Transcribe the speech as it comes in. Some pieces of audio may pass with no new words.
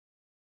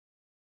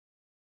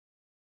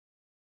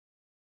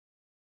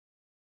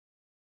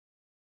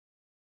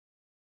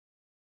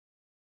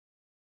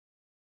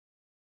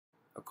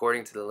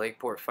According to the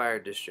Lakeport Fire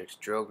District's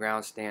drill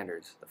ground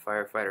standards, the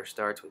firefighter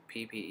starts with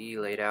PPE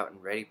laid out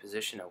in ready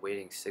position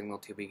awaiting signal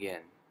to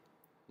begin.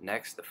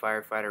 Next, the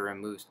firefighter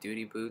removes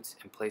duty boots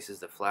and places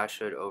the flash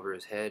hood over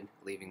his head,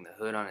 leaving the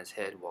hood on his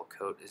head while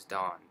coat is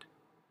donned.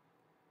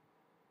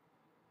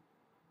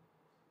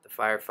 The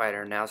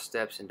firefighter now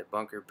steps into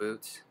bunker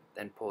boots,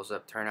 then pulls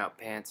up turnout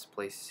pants,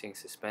 placing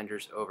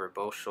suspenders over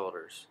both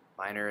shoulders.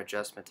 Minor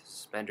adjustment to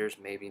suspenders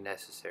may be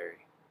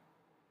necessary.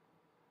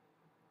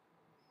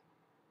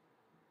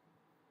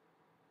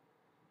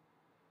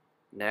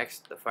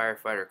 Next, the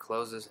firefighter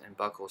closes and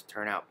buckles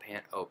turnout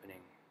pant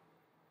opening.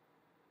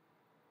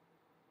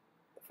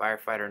 The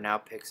firefighter now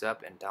picks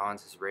up and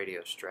dons his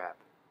radio strap.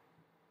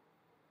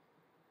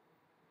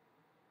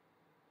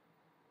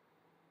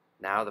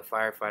 Now the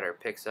firefighter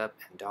picks up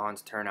and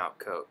dons turnout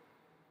coat.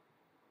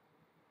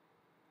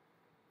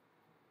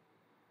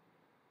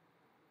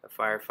 The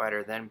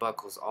firefighter then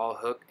buckles all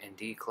hook and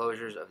D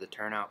closures of the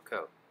turnout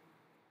coat.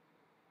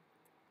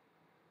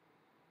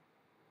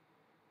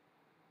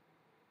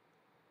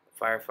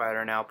 The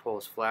firefighter now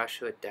pulls flash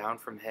hood down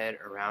from head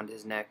around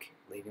his neck,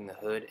 leaving the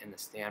hood in the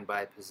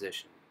standby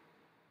position.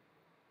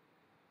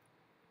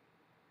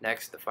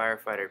 Next, the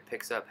firefighter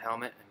picks up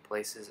helmet and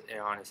places it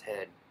on his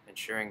head,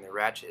 ensuring the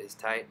ratchet is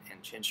tight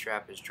and chin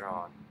strap is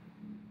drawn.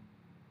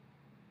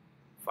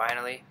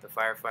 Finally, the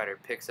firefighter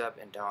picks up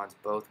and dons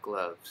both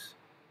gloves.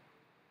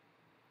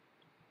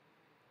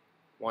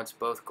 Once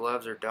both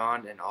gloves are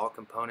donned and all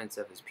components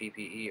of his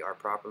PPE are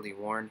properly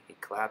worn, he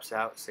claps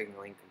out,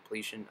 signaling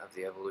completion of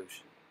the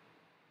evolution.